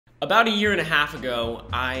About a year and a half ago,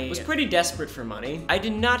 I was pretty desperate for money. I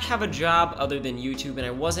did not have a job other than YouTube, and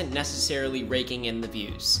I wasn't necessarily raking in the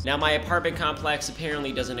views. Now, my apartment complex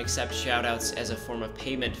apparently doesn't accept shoutouts as a form of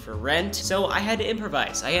payment for rent, so I had to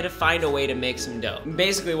improvise. I had to find a way to make some dough.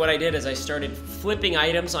 Basically, what I did is I started flipping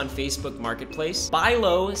items on Facebook Marketplace. Buy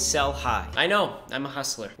low, sell high. I know, I'm a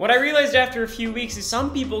hustler. What I realized after a few weeks is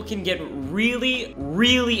some people can get really,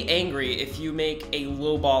 really angry if you make a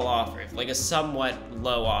lowball offer, like a somewhat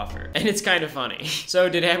low offer. And it's kind of funny. So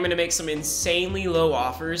today I'm gonna make some insanely low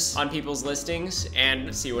offers on people's listings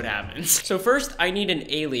and see what happens. So first, I need an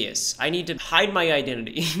alias. I need to hide my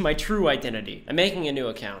identity, my true identity. I'm making a new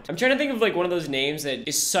account. I'm trying to think of like one of those names that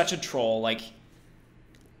is such a troll, like,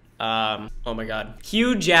 oh my god.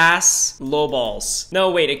 Hugh, jass, lowballs.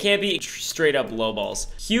 No, wait, it can't be straight up lowballs.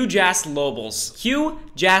 Hugh, jass, lowballs. Hugh,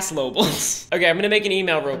 jass, lowballs. Okay, I'm gonna make an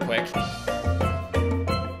email real quick.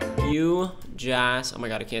 Hugh, jass, oh my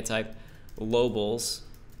god, I can't type. Lowballs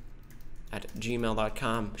at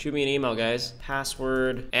gmail.com. Shoot me an email, guys.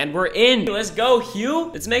 Password, and we're in. Let's go,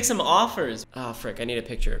 Hugh. Let's make some offers. Oh, frick, I need a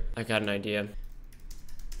picture. I got an idea.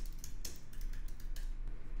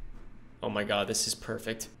 Oh my god, this is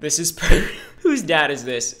perfect. This is perfect. Whose dad is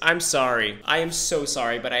this? I'm sorry. I am so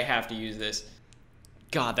sorry, but I have to use this.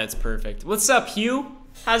 God, that's perfect. What's up, Hugh?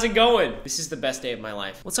 How's it going? This is the best day of my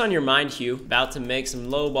life. What's on your mind, Hugh? About to make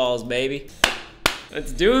some low balls, baby.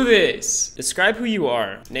 Let's do this. Describe who you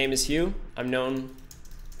are. Name is Hugh. I'm known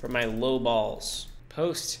for my low balls.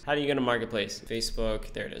 Post. How do you go to Marketplace?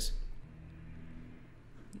 Facebook. There it is.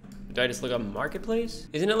 Do I just look up Marketplace?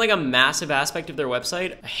 Isn't it like a massive aspect of their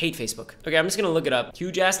website? I hate Facebook. Okay, I'm just gonna look it up.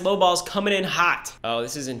 Huge ass lowballs coming in hot. Oh,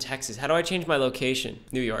 this is in Texas. How do I change my location?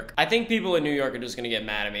 New York. I think people in New York are just gonna get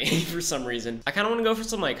mad at me for some reason. I kinda wanna go for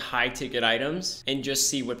some like high ticket items and just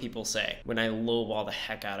see what people say when I lowball the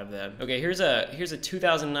heck out of them. Okay, here's a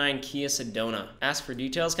 2009 Kia Sedona. Ask for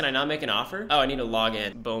details. Can I not make an offer? Oh, I need to log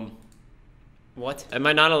in. Boom. What? Am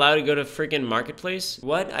I not allowed to go to freaking Marketplace?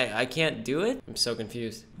 What? I can't do it? I'm so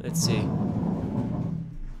confused. Let's see.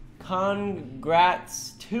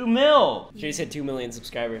 Congrats, 2 mil. She said 2 million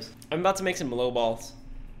subscribers. I'm about to make some low balls.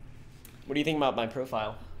 What do you think about my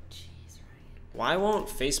profile? Jeez, why won't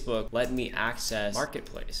Facebook let me access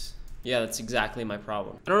Marketplace? Yeah, that's exactly my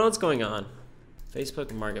problem. I don't know what's going on.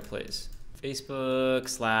 Facebook Marketplace.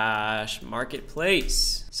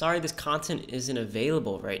 Facebook/Marketplace. Sorry, this content isn't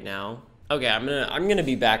available right now. Okay, I'm gonna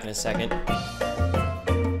be back in a second.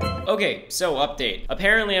 Okay, so update.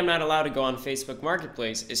 Apparently I'm not allowed to go on Facebook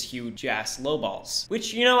Marketplace as Hugh Jass Lowballs,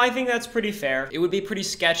 which, you know, I think that's pretty fair. It would be pretty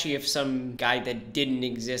sketchy if some guy that didn't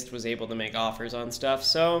exist was able to make offers on stuff,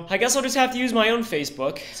 so I guess I'll just have to use my own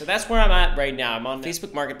Facebook. So that's where I'm at right now. I'm on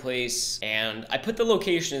Facebook Marketplace, and I put the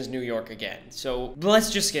location as New York again. So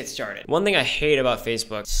let's just get started. One thing I hate about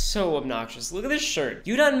Facebook, so obnoxious. Look at this shirt.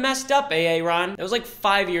 You done messed up, Ron. That was like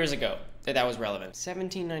 5 years ago that was relevant.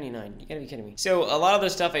 $17.99, you gotta be kidding me. So a lot of the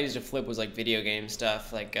stuff I used to flip was like video game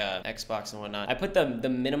stuff, like Xbox and whatnot. I put the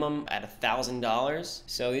minimum at $1,000.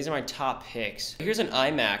 So these are my top picks. Here's an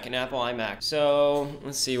iMac, an Apple iMac. So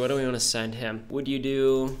let's see, what do we wanna send him? Would you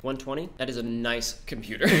do 120? That is a nice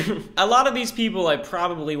computer. A lot of these people, I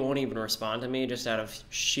probably won't even respond to me just out of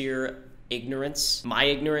sheer ignorance. My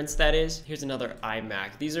ignorance, that is. Here's another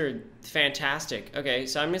iMac. These are fantastic. Okay,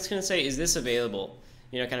 so I'm just gonna say, is this available?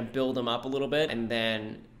 You know, kind of build them up a little bit, and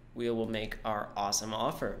then we will make our awesome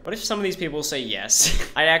offer. What if some of these people say yes?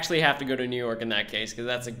 I actually have to go to New York in that case, because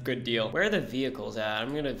that's a good deal. Where are the vehicles at?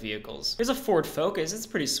 I'm gonna vehicles. Here's a Ford Focus. It's a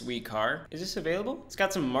pretty sweet car. Is this available? It's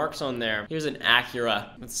got some marks on there. Here's an Acura.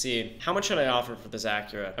 Let's see. How much should I offer for this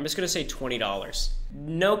Acura? I'm just gonna say $20.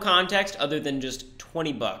 No context other than just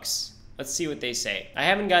 20 bucks. Let's see what they say. I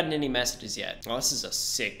haven't gotten any messages yet. Oh, this is a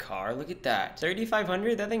sick car. Look at that.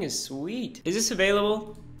 3,500? That thing is sweet. Is this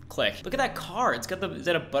available? Click. Look at that car. It's got the, is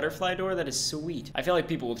that a butterfly door? That is sweet. I feel like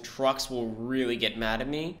people with trucks will really get mad at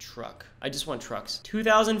me. Truck. I just want trucks.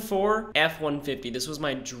 2004 F-150. This was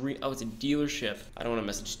my dream. Oh, it's a dealership. I don't want to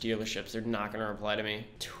message dealerships. They're not going to reply to me.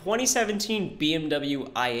 2017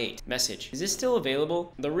 BMW i8. Message. Is this still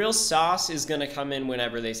available? The real sauce is going to come in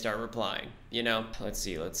whenever they start replying. You know? Let's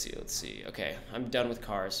see. Okay, I'm done with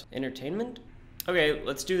cars. Entertainment? Okay,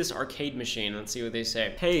 let's do this arcade machine. Let's see what they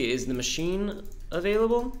say. Hey, is the machine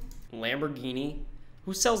available? Lamborghini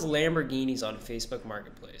Who sells Lamborghinis on Facebook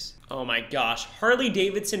Marketplace? Oh my gosh. Harley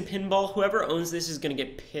Davidson pinball. Whoever owns this is gonna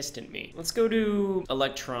get pissed at me. Let's go to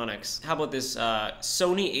electronics. How about this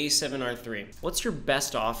Sony a7R III? What's your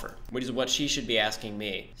best offer? Which is what she should be asking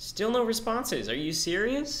me. Still no responses. Are you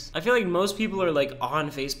serious? I feel like most people are like on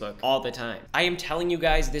Facebook all the time. I am telling you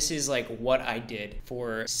guys, this is like what I did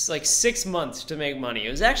for like 6 months to make money. It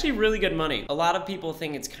was actually really good money. A lot of people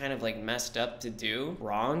think it's kind of like messed up to do,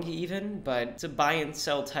 wrong even, but it's a buy and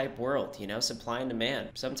sell type world, you know, supply and demand.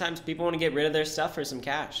 Sometimes people want to get rid of their stuff for some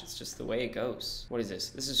cash. It's just the way it goes. What is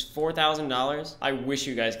this? This is $4,000. I wish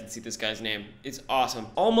you guys could see this guy's name. It's awesome.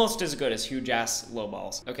 Almost as good as Hugh Jass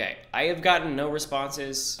lowballs. Okay, I have gotten no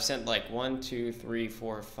responses. Sent like 1, 2, 3,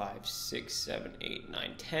 4, 5, 6, 7, 8,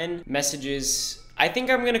 9, 10 messages. I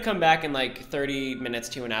think I'm gonna come back in like 30 minutes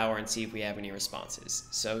to an hour and see if we have any responses.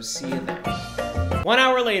 So see you there. 1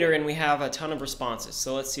 hour later and we have a ton of responses.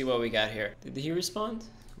 So let's see what we got here. Did he respond?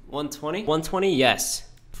 120? 120, yes.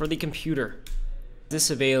 For the computer. Is this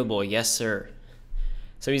available? Yes, sir.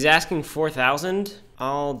 So he's asking 4,000.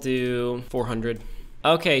 I'll do 400.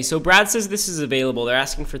 Okay, so Brad says this is available. They're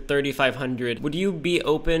asking for 3,500. Would you be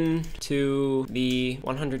open to the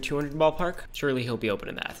 100, 200 ballpark? Surely he'll be open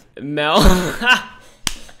to that. Mel,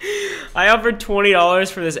 I offered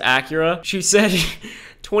 $20 for this Acura. She said,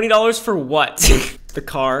 $20 for what? The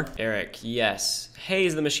car. Eric, yes. Hey,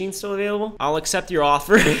 is the machine still available? I'll accept your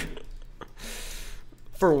offer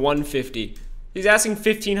for 150. He's asking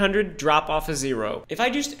 1,500, drop off a 0. If I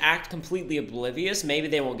just act completely oblivious, maybe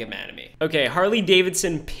they won't get mad at me. Okay, Harley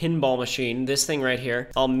Davidson pinball machine, this thing right here.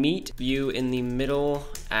 I'll meet you in the middle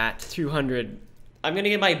at 200. I'm gonna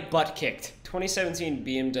get my butt kicked. 2017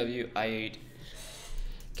 BMW i8.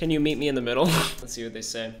 Can you meet me in the middle? Let's see what they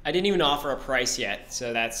say. I didn't even offer a price yet,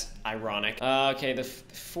 so that's ironic. Okay, the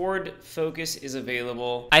Ford Focus is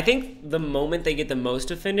available. I think the moment they get the most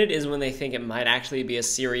offended is when they think it might actually be a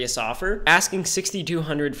serious offer. Asking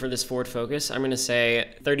 6,200 for this Ford Focus, I'm gonna say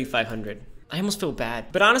 3,500. I almost feel bad.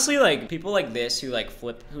 But honestly, like, people like this who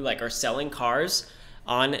are selling cars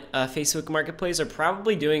on Facebook Marketplace are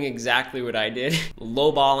probably doing exactly what I did.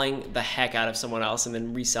 Lowballing the heck out of someone else and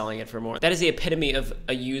then reselling it for more. That is the epitome of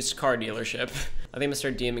a used car dealership. I think I'm gonna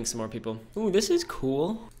start DMing some more people. Ooh, this is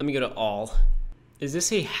cool. Let me go to all. Is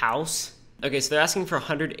this a house? Okay, so they're asking for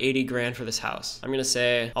 180 grand for this house. I'm gonna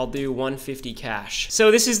say, I'll do 150 cash. So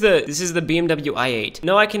this is the BMW i8.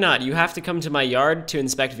 No, I cannot. You have to come to my yard to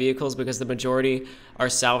inspect vehicles because the majority are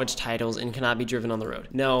salvage titles and cannot be driven on the road.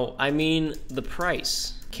 No, I mean the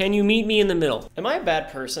price. Can you meet me in the middle? Am I a bad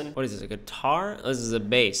person? What is this, a guitar? Oh, this is a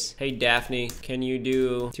bass. Hey, Daphne, can you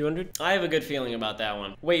do 200? I have a good feeling about that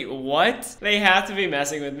one. Wait, what? They have to be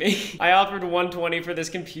messing with me. I offered 120 for this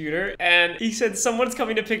computer, and he said someone's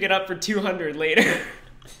coming to pick it up for 200 later.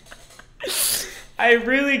 I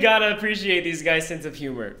really gotta appreciate these guys' sense of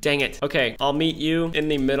humor. Dang it. Okay, I'll meet you in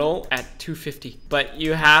the middle at 250, but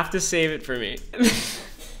you have to save it for me.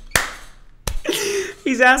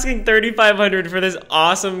 He's asking 3,500 for this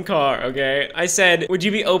awesome car, okay? I said, would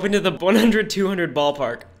you be open to the 100, 200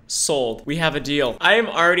 ballpark? Sold. We have a deal. I am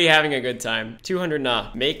already having a good time. 200,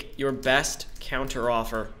 nah. Make your best counter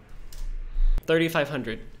offer.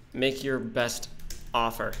 3,500. Make your best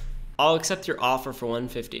offer. I'll accept your offer for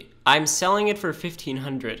 150. I'm selling it for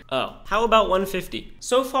 1,500. Oh, how about 150?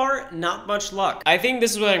 So far, not much luck. I think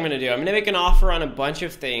this is what I'm gonna do. I'm gonna make an offer on a bunch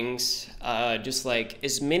of things, just like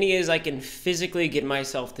as many as I can physically get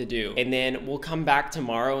myself to do. And then we'll come back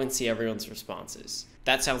tomorrow and see everyone's responses.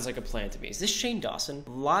 That sounds like a plan to me. Is this Shane Dawson?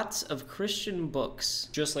 Lots of Christian books,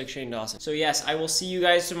 just like Shane Dawson. So yes, I will see you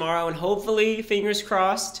guys tomorrow, and hopefully, fingers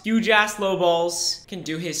crossed, Hugh Jass Lowballs can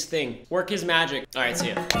do his thing. Work his magic. All right, see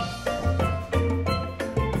ya.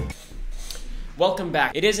 Welcome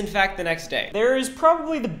back. It is in fact the next day. There is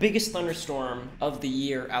probably the biggest thunderstorm of the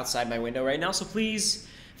year outside my window right now, so please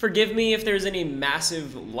forgive me if there's any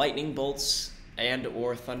massive lightning bolts and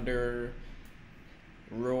or thunder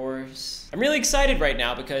roars. I'm really excited right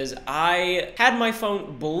now because I had my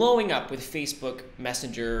phone blowing up with Facebook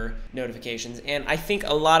Messenger notifications, and I think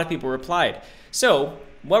a lot of people replied. So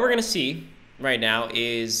what we're gonna see right now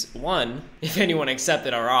is, one, if anyone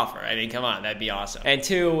accepted our offer. I mean, come on, that'd be awesome. And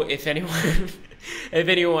two, if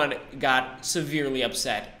anyone got severely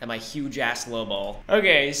upset at my huge ass lowball.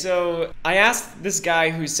 Okay, so I asked this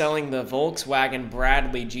guy who's selling the Volkswagen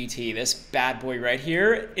Bradley GT, this bad boy right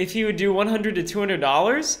here, if he would do $100 to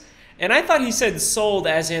 $200, and I thought he said sold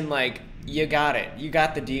as in like, you got it, you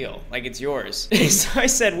got the deal, like it's yours. So I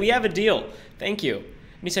said, we have a deal, thank you. And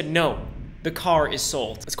he said, no. The car is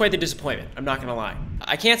sold. It's quite the disappointment, I'm not gonna lie.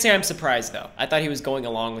 I can't say I'm surprised though. I thought he was going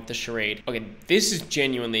along with the charade. Okay, this is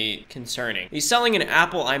genuinely concerning. He's selling an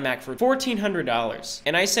Apple iMac for $1,400.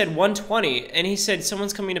 And I said $120, and he said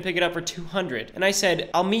someone's coming to pick it up for $200. And I said,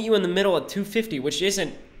 I'll meet you in the middle at $250, which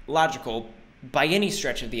isn't logical by any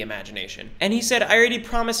stretch of the imagination. And he said, I already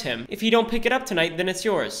promised him, if you don't pick it up tonight, then it's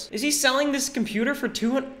yours. Is he selling this computer for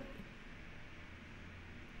 $200?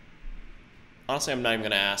 Honestly, I'm not even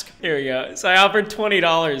gonna ask. Here we go. So I offered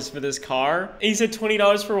 $20 for this car. And he said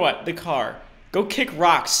 $20 for what? The car. Go kick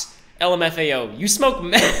rocks, LMFAO. You smoke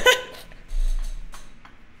meth?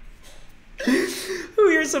 Who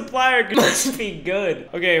your supplier must be good.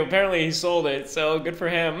 Okay, apparently he sold it, so good for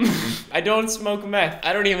him. I don't smoke meth.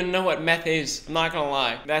 I don't even know what meth is. I'm not gonna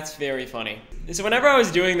lie. That's very funny. So whenever I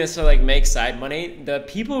was doing this to like make side money, the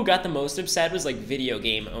people who got the most upset was like video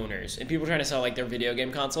game owners and people trying to sell like their video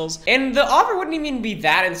game consoles. And the offer wouldn't even be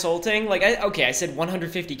that insulting. Like, I said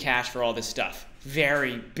 150 cash for all this stuff.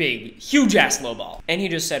 Very big, huge ass lowball. And he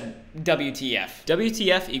just said WTF.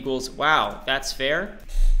 WTF equals, wow, that's fair.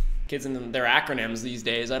 Kids and their acronyms these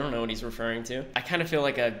days. I don't know what he's referring to. I kind of feel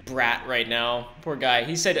like a brat right now. Poor guy.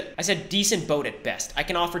 I said decent boat at best. I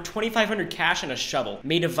can offer 2,500 cash and a shovel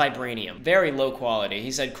made of vibranium. Very low quality. He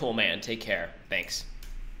said, cool man, take care. Thanks.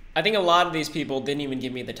 I think a lot of these people didn't even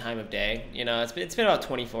give me the time of day. You know, it's been about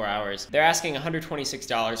 24 hours. They're asking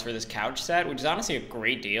 $126 for this couch set, which is honestly a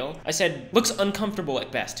great deal. I said, looks uncomfortable at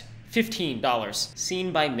best. $15.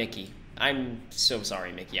 Seen by Mickey. I'm so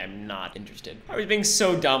sorry, Mickey. I'm not interested. I was being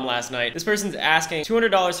so dumb last night. This person's asking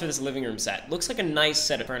 $200 for this living room set. Looks like a nice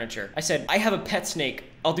set of furniture. I said, I have a pet snake.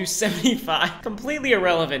 I'll do 75. Completely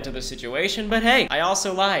irrelevant to the situation, but hey, I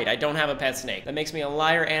also lied. I don't have a pet snake. That makes me a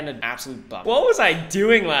liar and an absolute bum. What was I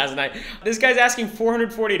doing last night? This guy's asking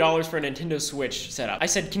 $440 for a Nintendo Switch setup. I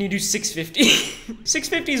said, can you do 650?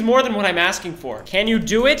 650 is more than what I'm asking for. Can you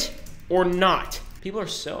do it or not? People are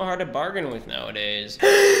so hard to bargain with nowadays.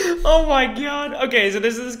 Oh my god. Okay, so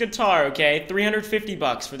this is this guitar, okay? 350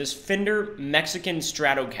 bucks for this Fender Mexican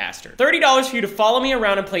Stratocaster. $30 for you to follow me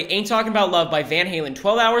around and play Ain't Talking About Love by Van Halen.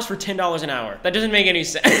 12 hours for $10 an hour. That doesn't make any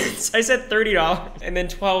sense. I said $30 and then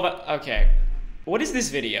 12, okay. What is this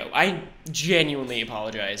video? I genuinely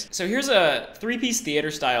apologize. So here's a 3-piece theater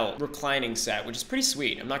style reclining set, which is pretty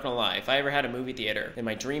sweet. I'm not gonna lie. If I ever had a movie theater in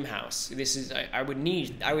my dream house, this is, I would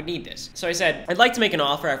need this. So I said, I'd like to make an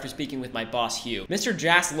offer after speaking with my boss, Hugh. Mr.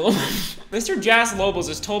 Jass Lobles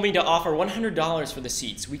has told me to offer $100 for the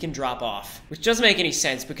seats we can drop off, which doesn't make any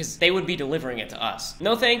sense because they would be delivering it to us.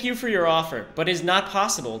 No thank you for your offer, but is not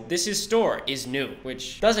possible. This is store is new,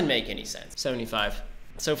 which doesn't make any sense. 75.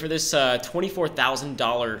 So for this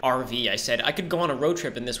 $24,000 RV, I said, I could go on a road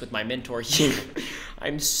trip in this with my mentor here.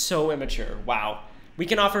 I'm so immature. Wow. We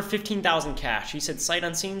can offer 15,000 cash. He said, sight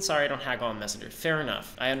unseen? Sorry, I don't haggle on Messenger. Fair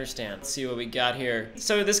enough. I understand. Let's see what we got here.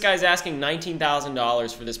 So this guy's asking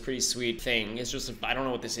 $19,000 for this pretty sweet thing. It's just, I don't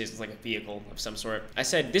know what this is. It's like a vehicle of some sort. I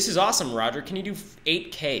said, this is awesome, Roger. Can you do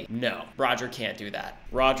 8K? No, Roger can't do that.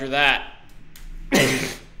 Roger that.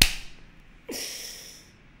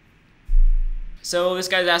 So this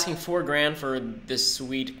guy's asking $4 grand for this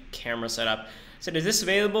sweet camera setup. I said, is this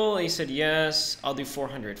available? He said, yes, I'll do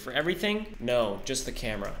 400. For everything? No, just the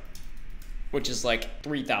camera, which is like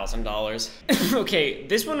 $3,000. Okay,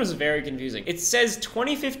 this one was very confusing. It says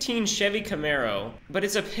 2015 Chevy Camaro, but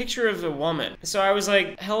it's a picture of a woman. So I was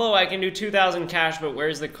like, hello, I can do 2,000 cash, but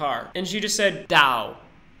where's the car? And she just said, Dow.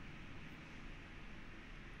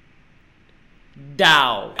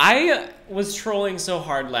 Dow. I was trolling so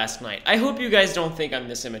hard last night. I hope you guys don't think I'm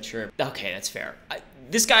this immature. Okay, that's fair.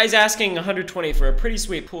 This guy's asking $120 for a pretty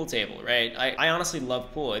sweet pool table, right? I honestly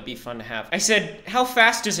love pool. It'd be fun to have. I said, how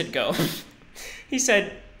fast does it go? He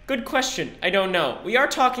said, good question. I don't know. We are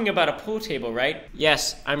talking about a pool table, right?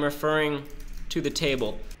 Yes, I'm referring to the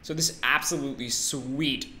table. So this absolutely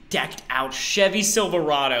sweet, decked out Chevy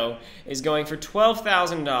Silverado is going for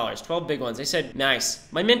 $12,000, 12 big ones. I said, nice.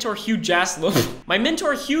 My mentor Hugh Jass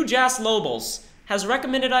Lobles has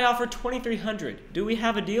recommended I offer $2,300. Do we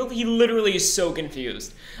have a deal? He literally is so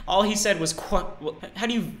confused. All he said was, how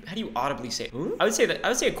do you audibly say, huh? I would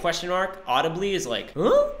say a question mark audibly is like,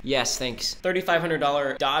 huh? Yes, thanks.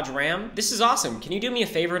 $3,500 Dodge Ram. This is awesome. Can you do me a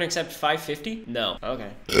favor and accept $550? No.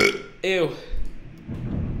 Okay. Ew.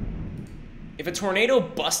 If a tornado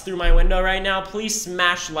busts through my window right now, please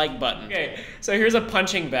smash like button. Okay, so here's a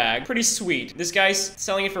punching bag. Pretty sweet. This guy's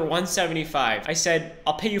selling it for $175. I said,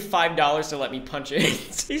 I'll pay you $5 to let me punch it.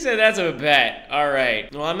 He said, that's a bet. All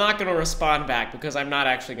right. Well, I'm not gonna respond back because I'm not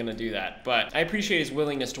actually gonna do that, but I appreciate his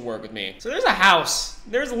willingness to work with me. So there's a house.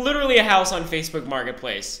 There's literally a house on Facebook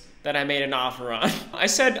Marketplace that I made an offer on. I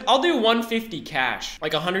said, I'll do $150 cash,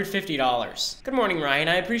 like $150. Good morning, Ryan.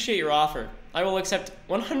 I appreciate your offer. I will accept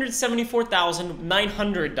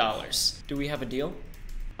 $174,900. Do we have a deal?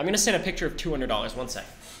 I'm gonna send a picture of $200. One sec.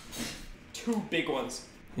 2 big ones.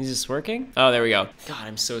 Is this working? Oh, there we go. God,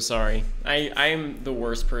 I'm so sorry. I am the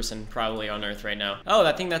worst person probably on earth right now. Oh,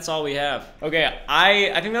 I think that's all we have. Okay,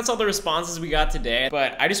 I think that's all the responses we got today,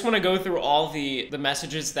 but I just want to go through all the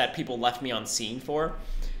messages that people left me on scene for.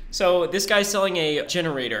 So this guy's selling a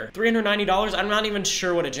generator, $390. I'm not even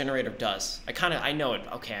sure what a generator does. I know it.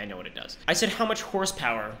 Okay, I know what it does. I said how much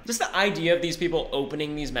horsepower. Just the idea of these people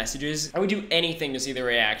opening these messages, I would do anything to see the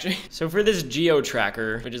reaction. So for this Geo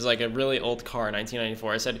Tracker, which is like a really old car,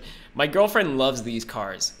 1994, I said, my girlfriend loves these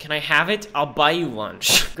cars. Can I have it? I'll buy you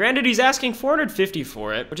lunch. Granted, he's asking $450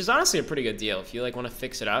 for it, which is honestly a pretty good deal if you like want to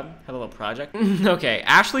fix it up, have a little project. Okay,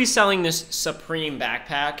 Ashley's selling this Supreme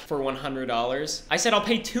backpack for $100. I said I'll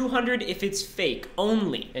pay $200 if it's fake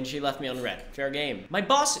only, and she left me on red. Fair game. My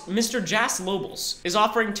boss, Mr. Jass Lobels, is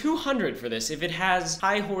offering $200 for this if it has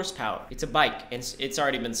high horsepower. It's a bike, and it's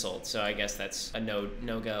already been sold, so I guess that's a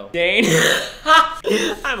no-go. Dane,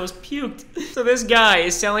 I almost puked. So this guy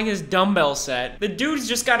is selling his dumbbell set. The dude's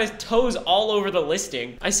just got his toes all over the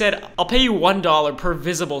listing. I said, I'll pay you $1 per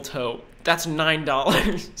visible toe. That's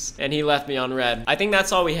 $9. And he left me on red. I think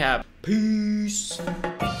that's all we have. Peace.